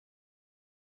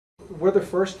we're the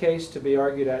first case to be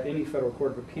argued at any federal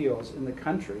court of appeals in the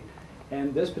country.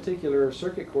 And this particular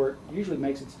circuit court usually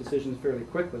makes its decisions fairly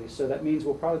quickly. So that means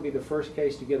we'll probably be the first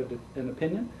case to get an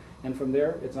opinion. And from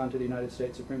there, it's on to the United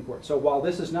States Supreme Court. So while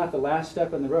this is not the last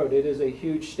step in the road, it is a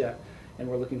huge step. And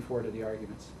we're looking forward to the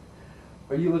arguments.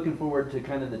 Are you looking forward to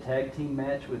kind of the tag team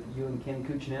match with you and Ken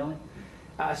Cuccinelli?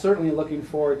 Certainly looking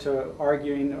forward to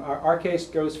arguing. Our case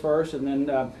goes first, and then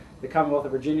the Commonwealth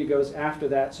of Virginia goes after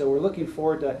that. So we're looking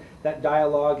forward to that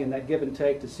dialogue and that give and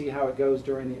take to see how it goes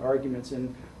during the arguments.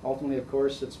 And ultimately, of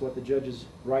course, it's what the judges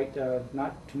write,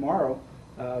 not tomorrow,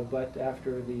 but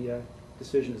after the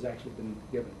decision has actually been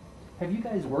given. Have you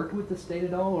guys worked with the state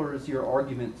at all, or is your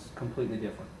arguments completely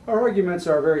different? Our arguments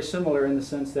are very similar in the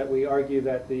sense that we argue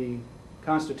that the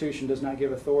Constitution does not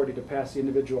give authority to pass the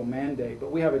individual mandate,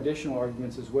 but we have additional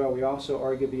arguments as well. We also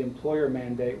argue the employer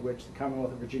mandate, which the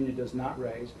Commonwealth of Virginia does not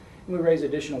raise, and we raise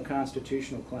additional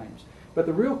constitutional claims. But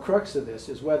the real crux of this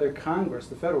is whether Congress,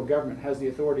 the federal government, has the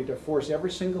authority to force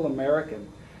every single American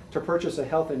to purchase a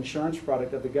health insurance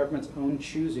product of the government's own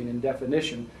choosing and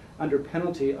definition under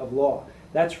penalty of law.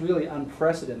 That's really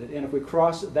unprecedented, and if we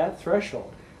cross that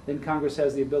threshold, then Congress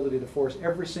has the ability to force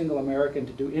every single American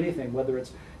to do anything, whether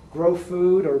it's grow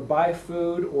food or buy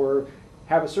food or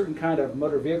have a certain kind of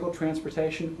motor vehicle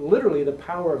transportation. Literally, the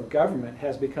power of government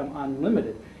has become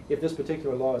unlimited if this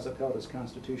particular law is upheld as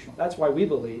constitutional. That's why we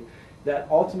believe that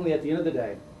ultimately, at the end of the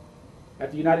day,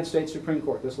 at the United States Supreme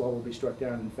Court, this law will be struck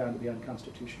down and found to be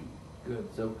unconstitutional. Good.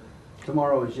 So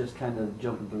tomorrow is just kind of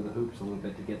jumping through the hoops a little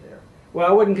bit to get there. Well,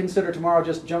 I wouldn't consider tomorrow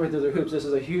just jumping through the hoops. This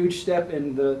is a huge step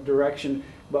in the direction,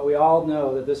 but we all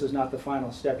know that this is not the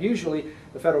final step. Usually,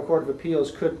 the Federal Court of Appeals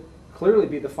could clearly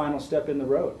be the final step in the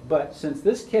road. But since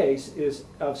this case is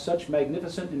of such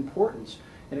magnificent importance,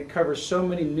 and it covers so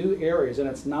many new areas, and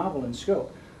it's novel in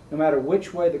scope, no matter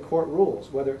which way the court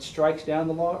rules, whether it strikes down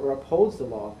the law or upholds the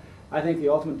law, I think the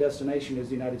ultimate destination is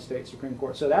the United States Supreme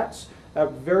Court. So that's a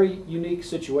very unique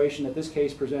situation that this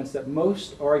case presents that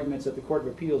most arguments at the Court of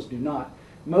Appeals do not.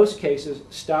 Most cases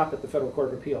stop at the Federal Court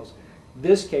of Appeals.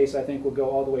 This case, I think, will go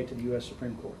all the way to the U.S.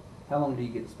 Supreme Court. How long do you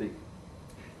get to speak?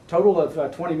 Total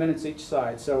of 20 minutes each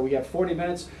side. So we have 40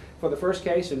 minutes for the first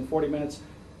case and 40 minutes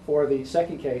for the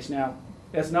second case. Now,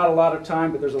 it's not a lot of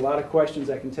time, but there's a lot of questions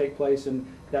that can take place in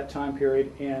that time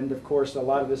period. And of course, a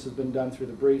lot of this has been done through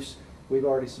the briefs. We've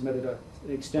already submitted an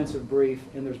extensive brief,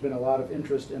 and there's been a lot of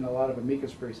interest in a lot of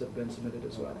amicus briefs that have been submitted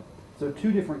as well. So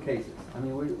two different cases. I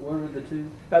mean, what are the two?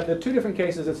 The two different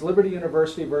cases, it's Liberty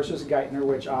University versus Geithner,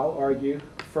 which I'll argue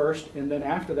first, and then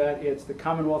after that, it's the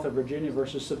Commonwealth of Virginia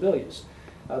versus Sebelius.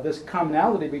 This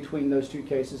commonality between those two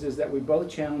cases is that we both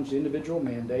challenge the individual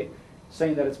mandate,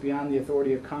 saying that it's beyond the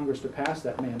authority of Congress to pass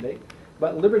that mandate.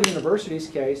 But Liberty University's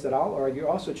case, that I'll argue,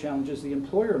 also challenges the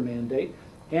employer mandate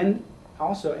and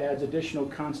also adds additional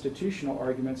constitutional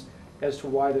arguments as to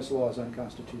why this law is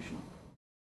unconstitutional.